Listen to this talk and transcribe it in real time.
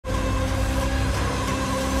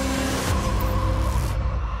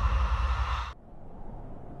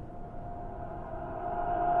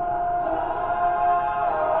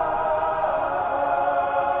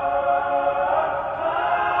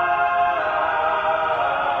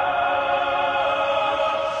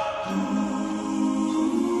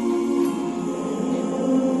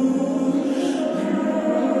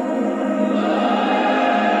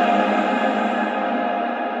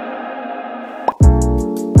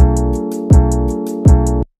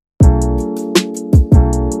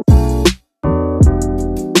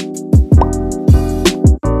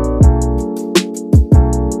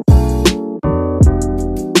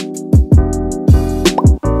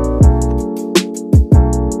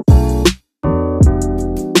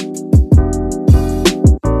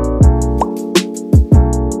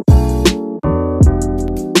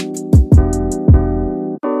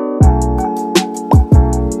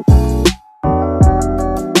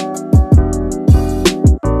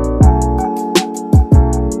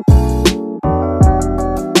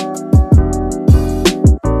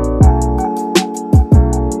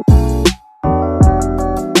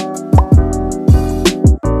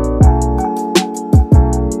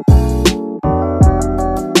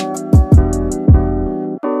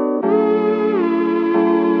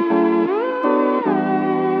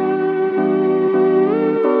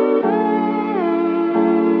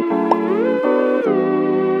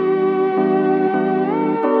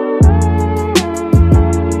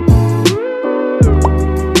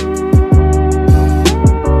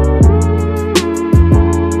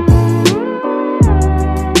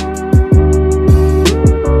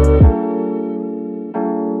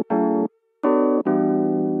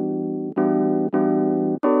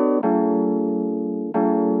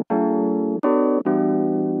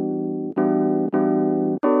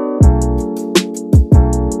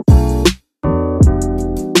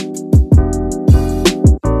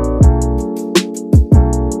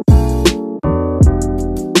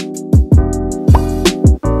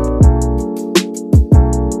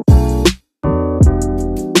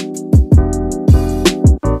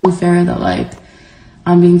unfair that, like,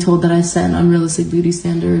 I'm being told that I set an unrealistic beauty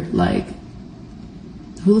standard. Like,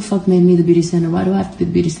 who the fuck made me the beauty standard? Why do I have to be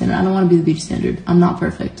the beauty standard? I don't want to be the beauty standard. I'm not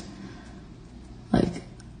perfect. Like,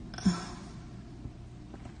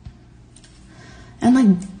 and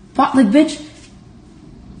like, bitch,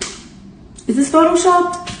 is this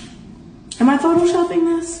photoshopped? Am I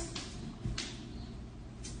photoshopping this?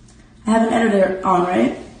 I have an editor on,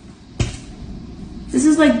 right? This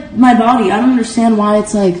is like my body. I don't understand why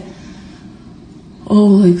it's like, oh,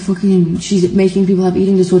 like fucking, she's making people have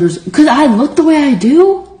eating disorders. Because I look the way I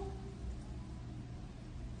do?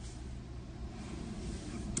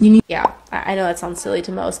 Yeah, I know that sounds silly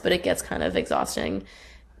to most, but it gets kind of exhausting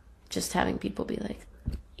just having people be like,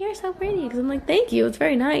 you're so pretty. Because I'm like, thank you, it's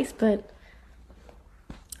very nice, but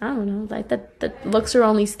I don't know. Like, that looks are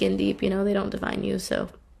only skin deep, you know, they don't define you, so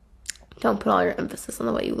don't put all your emphasis on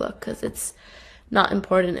the way you look, because it's not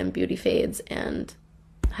important and beauty fades, and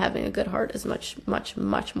having a good heart is much, much,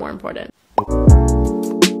 much more important.